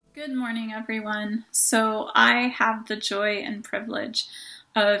Good morning, everyone. So I have the joy and privilege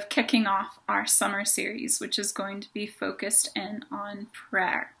of kicking off our summer series, which is going to be focused in on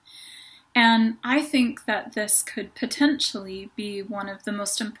prayer. And I think that this could potentially be one of the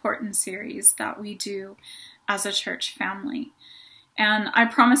most important series that we do as a church family. And I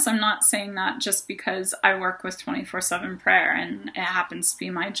promise I'm not saying that just because I work with 24/7 prayer and it happens to be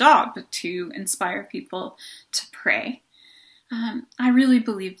my job to inspire people to pray. I really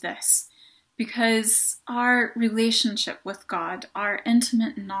believe this because our relationship with God, our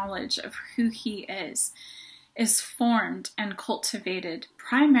intimate knowledge of who He is formed and cultivated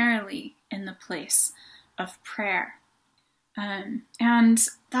primarily in the place of prayer. And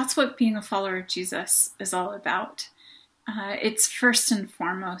that's what being a follower of Jesus is all about. It's first and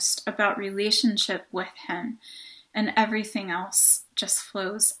foremost about relationship with Him, and everything else just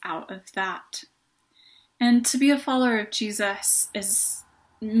flows out of that. And to be a follower of Jesus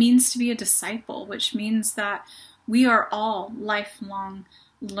means to be a disciple, which means that we are all lifelong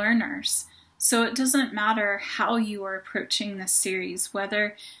learners. So it doesn't matter how you are approaching this series,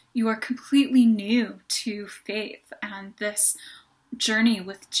 whether you are completely new to faith and this journey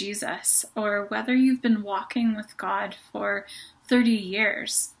with Jesus, or whether you've been walking with God for 30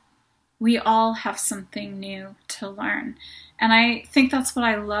 years. We all have something new to learn. And I think that's what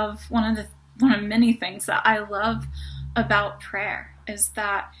I love. One of many things that I love about prayer is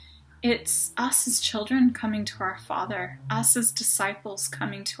that it's us as children coming to our Father, us as disciples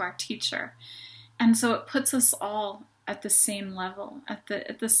coming to our teacher. And so it puts us all at the same level,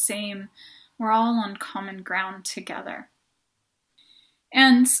 we're all on common ground together.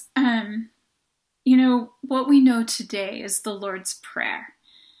 And, what we know today is the Lord's Prayer.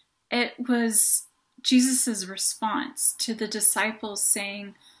 It was Jesus' response to the disciples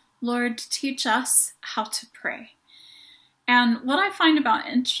saying, "Lord, teach us how to pray." And what I find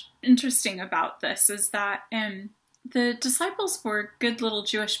interesting about this is that the disciples were good little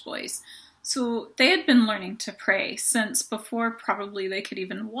Jewish boys. So they had been learning to pray since before probably they could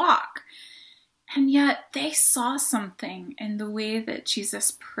even walk. And yet they saw something in the way that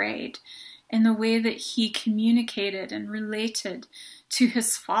Jesus prayed, in the way that He communicated and related to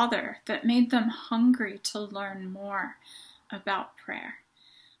His Father, that made them hungry to learn more about prayer.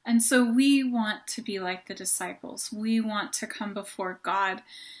 And so we want to be like the disciples. We want to come before God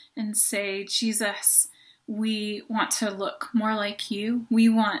and say, "Jesus, we want to look more like You. We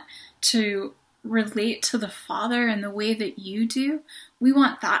want to relate to the Father in the way that You do. We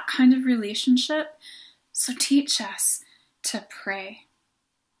want that kind of relationship. So teach us to pray."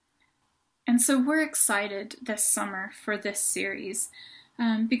 And so we're excited this summer for this series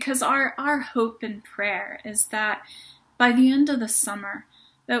because our hope in prayer is that by the end of the summer,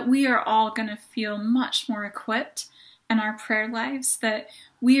 that we are all going to feel much more equipped in our prayer lives, that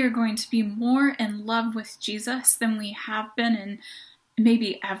we are going to be more in love with Jesus than we have been in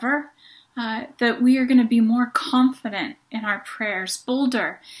maybe ever, that we are going to be more confident in our prayers,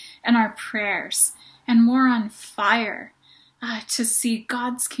 bolder in our prayers, and more on fire to see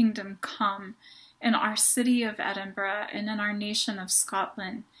God's kingdom come in our city of Edinburgh and in our nation of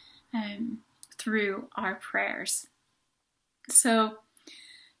Scotland through our prayers. So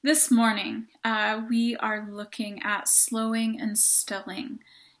this morning, we are looking at slowing and stilling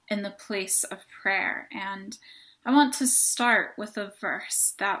in the place of prayer. And I want to start with a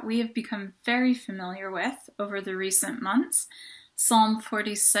verse that we have become very familiar with over the recent months, Psalm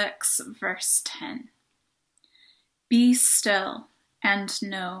 46, verse 10. "Be still and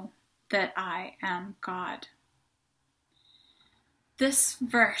know that I am God." This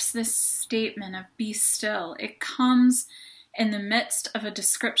verse, this statement of "be still," it comes in the midst of a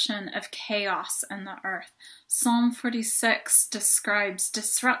description of chaos in the earth. Psalm 46 describes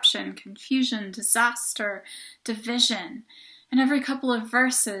disruption, confusion, disaster, division. And every couple of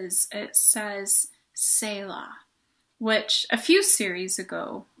verses it says Selah, which a few series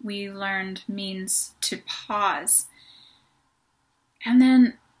ago we learned means to pause. And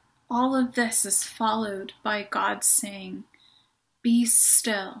then all of this is followed by God saying, "Be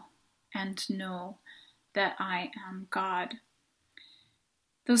still and know that I am God."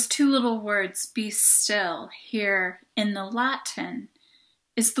 Those two little words, "be still," here in the Latin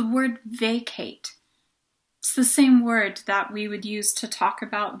is the word vacate. It's the same word that we would use to talk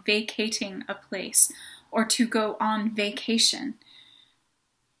about vacating a place or to go on vacation.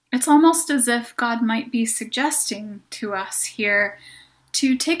 It's almost as if God might be suggesting to us here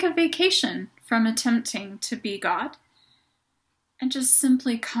to take a vacation from attempting to be God and just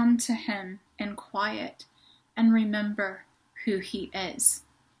simply come to Him in quiet and remember who He is.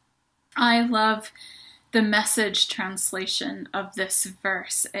 I love the Message translation of this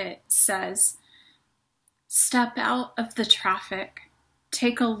verse, it says, "Step out of the traffic.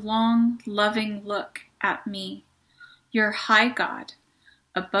 Take a long, loving look at me, your high God,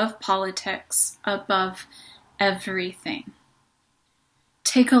 above politics, above everything.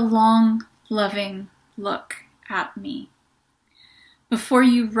 Take a long, loving look at me." Before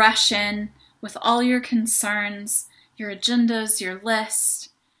you rush in with all your concerns, your agendas, your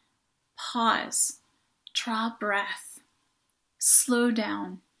list, pause, draw breath, slow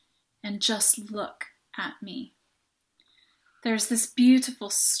down, and just look at me. There's this beautiful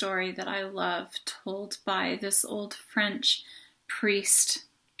story that I love told by this old French priest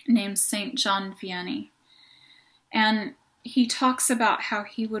named Saint John Vianney. And he talks about how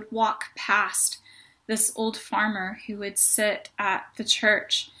he would walk past this old farmer who would sit at the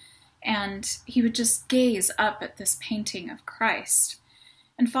church, and he would just gaze up at this painting of Christ.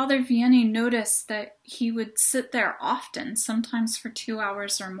 And Father Vianney noticed that he would sit there often, sometimes for 2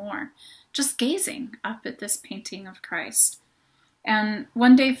 hours or more, just gazing up at this painting of Christ. And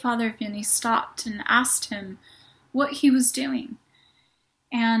one day Father Vianney stopped and asked him what he was doing.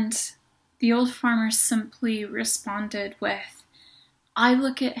 And the old farmer simply responded with, "I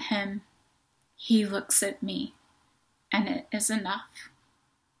look at him, he looks at me, and it is enough."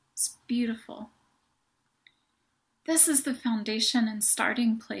 It's beautiful. This is the foundation and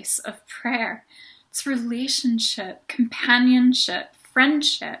starting place of prayer. It's relationship, companionship,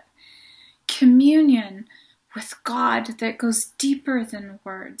 friendship, communion with God that goes deeper than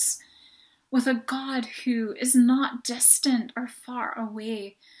words, with a God who is not distant or far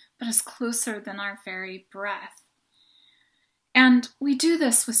away, but is closer than our very breath. And we do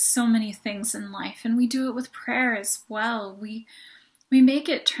this with so many things in life, and we do it with prayer as well. We make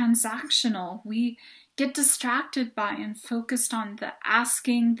it transactional. We get distracted by and focused on the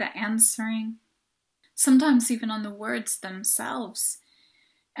asking, the answering, sometimes even on the words themselves.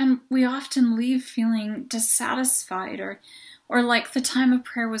 And we often leave feeling dissatisfied or like the time of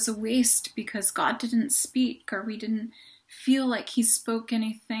prayer was a waste because God didn't speak, or we didn't feel like he spoke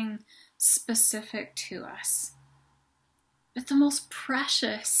anything specific to us. But the most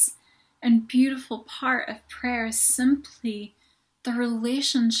precious and beautiful part of prayer is simply the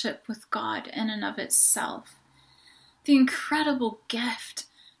relationship with God in and of itself, the incredible gift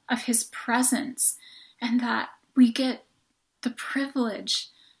of his presence, and that we get the privilege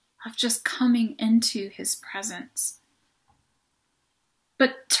of just coming into his presence.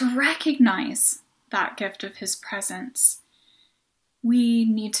 But to recognize that gift of his presence, we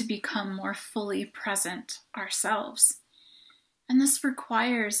need to become more fully present ourselves. And this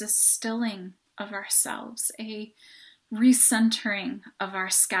requires a stilling of ourselves, a recentering of our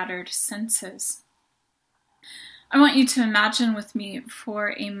scattered senses. I want you to imagine with me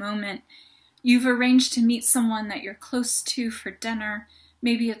for a moment, you've arranged to meet someone that you're close to for dinner.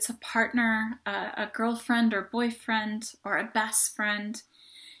 Maybe it's a partner, a girlfriend or boyfriend, or a best friend.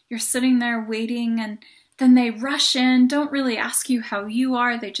 You're sitting there waiting, and then they rush in, don't really ask you how you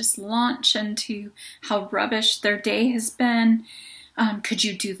are. They just launch into how rubbish their day has been. Could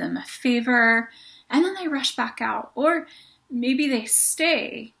you do them a favor? And then they rush back out. Or maybe they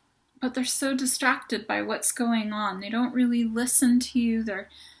stay, but they're so distracted by what's going on. They don't really listen to you.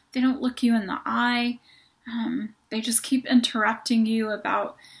 They don't look you in the eye. They just keep interrupting you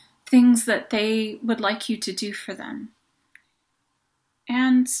about things that they would like you to do for them.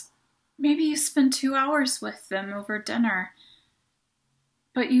 And maybe you spend 2 hours with them over dinner,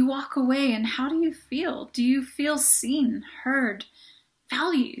 but you walk away, and how do you feel? Do you feel seen, heard,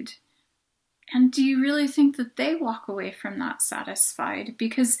 valued? And do you really think that they walk away from that satisfied?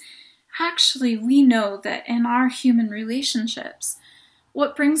 Because actually we know that in our human relationships,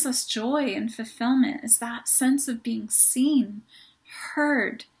 what brings us joy and fulfillment is that sense of being seen,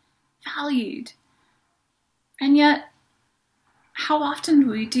 heard, valued. And yet, how often do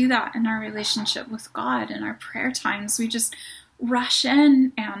we do that in our relationship with God? In our prayer times, we just rush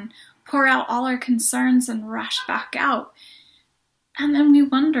in and pour out all our concerns and rush back out. And then we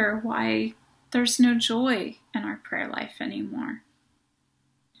wonder why there's no joy in our prayer life anymore.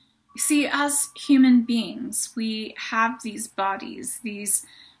 You see, as human beings, we have these bodies, these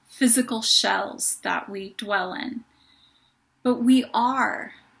physical shells that we dwell in. But we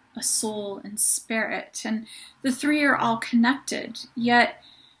are a soul and spirit, and the three are all connected, yet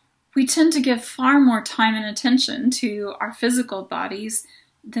we tend to give far more time and attention to our physical bodies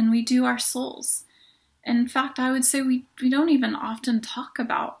than we do our souls. In fact, I would say we don't even often talk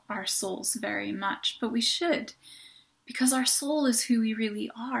about our souls very much, but we should, because our soul is who we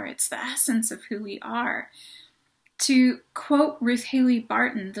really are. It's the essence of who we are. To quote Ruth Haley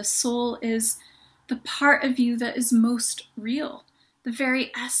Barton, the soul is the part of you that is most real, the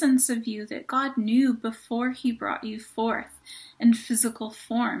very essence of you that God knew before he brought you forth in physical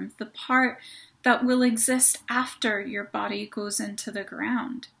form, the part that will exist after your body goes into the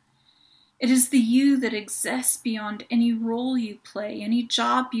ground. It is the you that exists beyond any role you play, any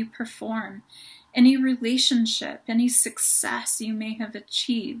job you perform, any relationship, any success you may have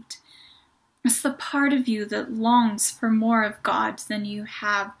achieved. It's the part of you that longs for more of God than you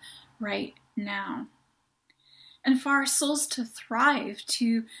have right now. And for our souls to thrive,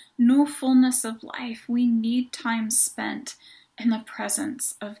 to know fullness of life, we need time spent in the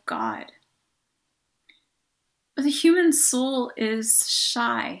presence of God. But the human soul is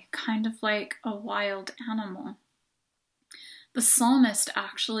shy, kind of like a wild animal. The psalmist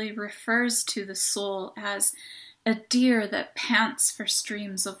actually refers to the soul as a deer that pants for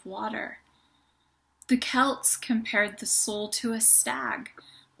streams of water. The Celts compared the soul to a stag,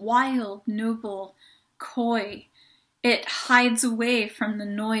 wild, noble, coy. It hides away from the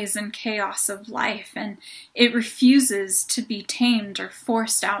noise and chaos of life, and it refuses to be tamed or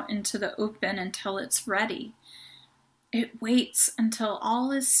forced out into the open until it's ready. It waits until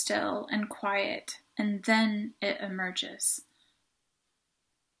all is still and quiet, and then it emerges.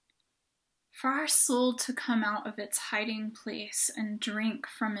 For our soul to come out of its hiding place and drink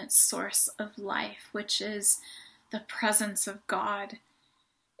from its source of life, which is the presence of God,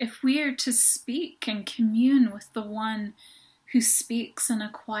 if we are to speak and commune with the one who speaks in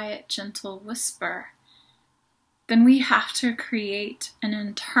a quiet, gentle whisper, then we have to create an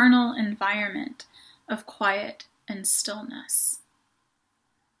internal environment of quiet and stillness.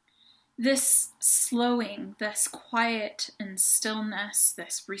 This slowing, this quiet and stillness,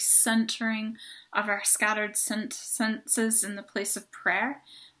 this recentering of our scattered senses in the place of prayer,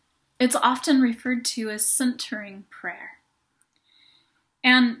 it's often referred to as centering prayer.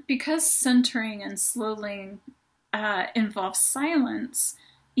 And because centering and slowing involves silence,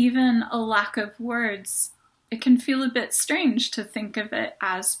 even a lack of words, it can feel a bit strange to think of it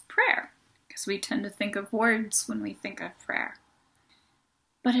as prayer, because we tend to think of words when we think of prayer.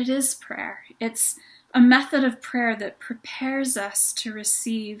 But it is prayer. It's a method of prayer that prepares us to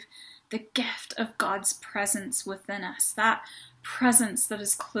receive the gift of God's presence within us, that presence that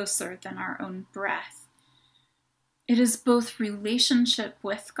is closer than our own breath. It is both relationship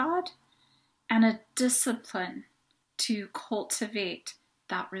with God and a discipline to cultivate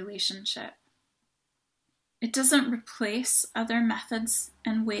that relationship. It doesn't replace other methods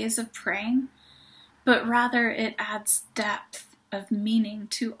and ways of praying, but rather it adds depth of meaning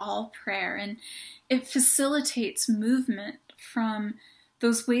to all prayer, and it facilitates movement from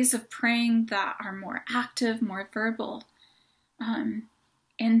those ways of praying that are more active, more verbal,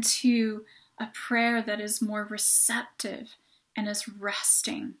 into a prayer that is more receptive and is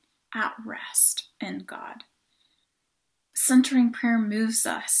resting at rest in God. Centering prayer moves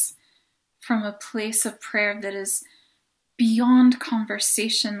us from a place of prayer that is beyond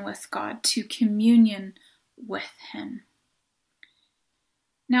conversation with God to communion with Him.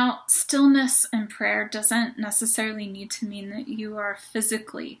 Now, stillness in prayer doesn't necessarily need to mean that you are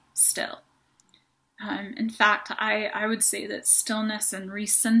physically still. In fact, I would say that stillness and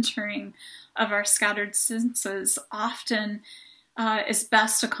recentering of our scattered senses often is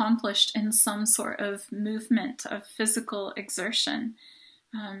best accomplished in some sort of movement, of physical exertion.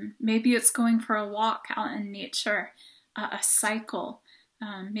 Maybe it's going for a walk out in nature, a cycle,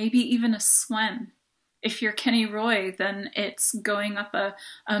 maybe even a swim. If you're Kenny Roy, then it's going up a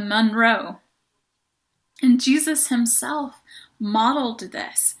Munro. And Jesus himself modeled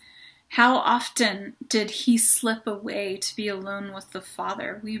this. How often did he slip away to be alone with the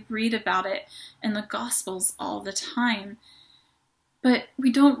Father? We read about it in the Gospels all the time. But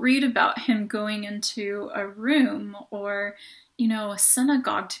we don't read about him going into a room or, a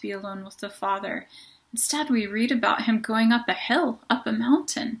synagogue to be alone with the Father. Instead, we read about him going up a hill, up a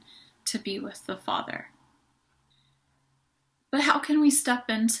mountain, to be with the Father. But how can we step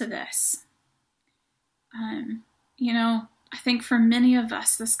into this? I think for many of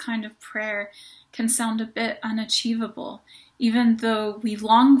us, this kind of prayer can sound a bit unachievable, even though we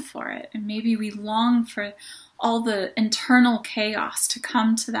long for it. And maybe we long for all the internal chaos to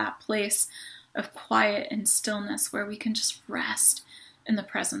come to that place of quiet and stillness where we can just rest in the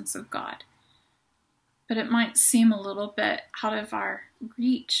presence of God. But it might seem a little bit out of our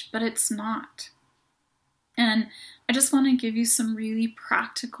reach, but it's not. And I just want to give you some really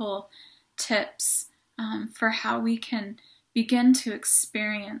practical tips for how we can begin to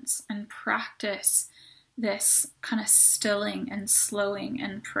experience and practice this kind of stilling and slowing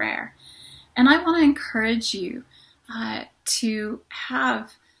in prayer. And I want to encourage you to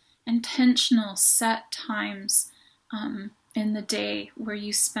have intentional set times in the day where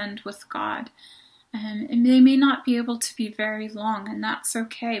you spend with God. And they may not be able to be very long, and that's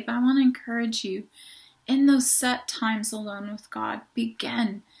okay, but I want to encourage you, in those set times alone with God,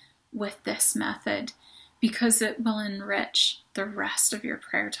 begin with this method, because it will enrich the rest of your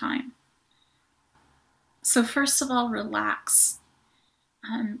prayer time. So first of all, relax.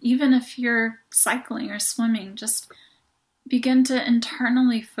 Even if you're cycling or swimming, just begin to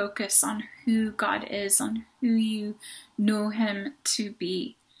internally focus on who God is, on who you know him to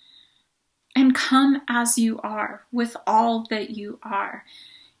be. And come as you are, with all that you are.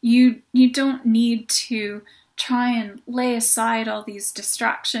 You don't need to try and lay aside all these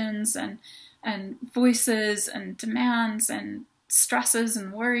distractions and voices and demands and stresses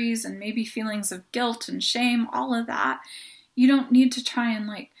and worries and maybe feelings of guilt and shame, all of that. You don't need to try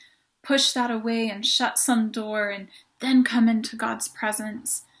and push that away and shut some door and then come into God's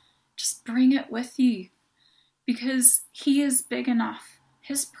presence. Just bring it with you, because he is big enough.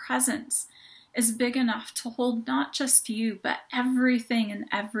 His presence is big enough to hold not just you, but everything and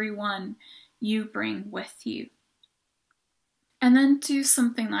everyone you bring with you. And then do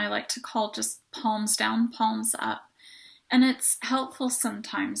something I like to call just palms down, palms up. And it's helpful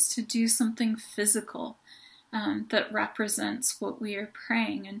sometimes to do something physical that represents what we are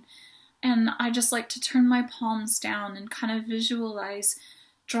praying. And I just like to turn my palms down and kind of visualize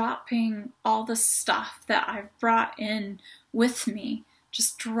dropping all the stuff that I've brought in with me,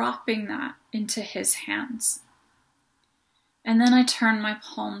 just dropping that into his hands. And then I turn my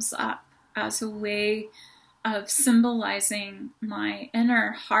palms up as a way of symbolizing my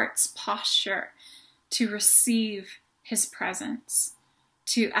inner heart's posture to receive his presence,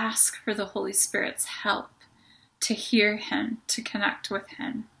 to ask for the Holy Spirit's help, to hear him, to connect with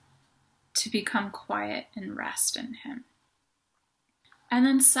him, to become quiet and rest in him. And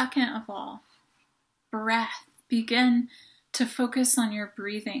then second of all, breath. Begin to focus on your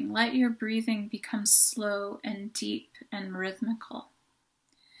breathing. Let your breathing become slow and deep and rhythmical.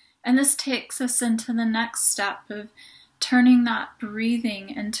 And this takes us into the next step of turning that breathing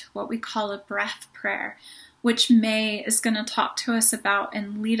into what we call a breath prayer, which May is going to talk to us about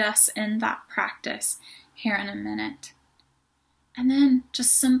and lead us in that practice here in a minute. And then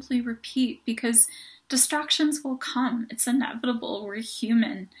just simply repeat, because distractions will come. It's inevitable. We're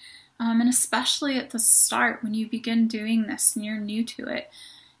human. And especially at the start, when you begin doing this and you're new to it,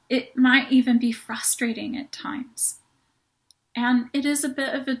 it might even be frustrating at times. And it is a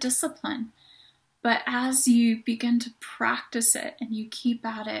bit of a discipline. But as you begin to practice it and you keep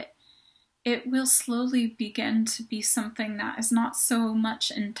at it, it will slowly begin to be something that is not so much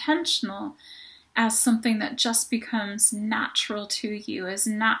intentional as something that just becomes natural to you, as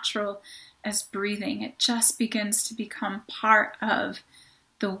natural as breathing. It just begins to become part of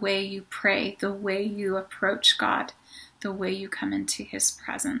the way you pray, the way you approach God, the way you come into his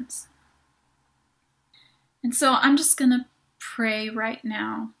presence. And so I'm just going to pray right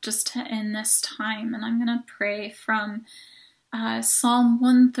now, just to end this time. And I'm going to pray from Psalm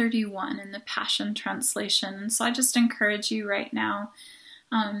 131 in the Passion Translation. And so I just encourage you right now,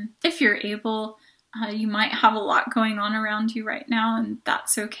 if you're able, you might have a lot going on around you right now, and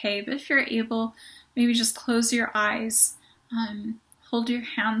that's okay. But if you're able, maybe just close your eyes, hold your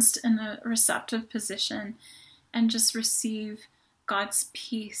hands in a receptive position, and just receive God's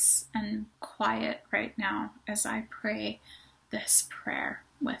peace and quiet right now as I pray this prayer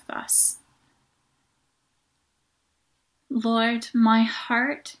with us. Lord, my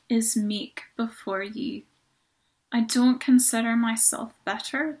heart is meek before you. I don't consider myself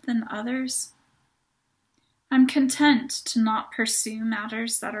better than others. I'm content to not pursue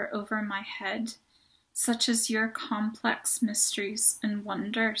matters that are over my head, such as your complex mysteries and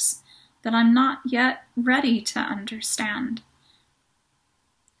wonders that I'm not yet ready to understand.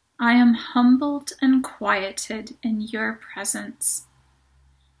 I am humbled and quieted in your presence,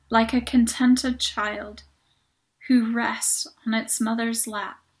 like a contented child who rests on its mother's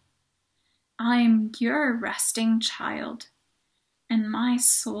lap. I'm your resting child, and my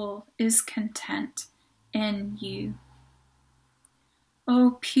soul is content in you.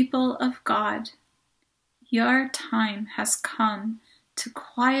 O people of God, your time has come to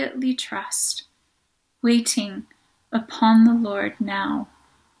quietly trust, waiting upon the Lord now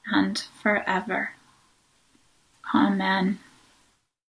and forever. Amen.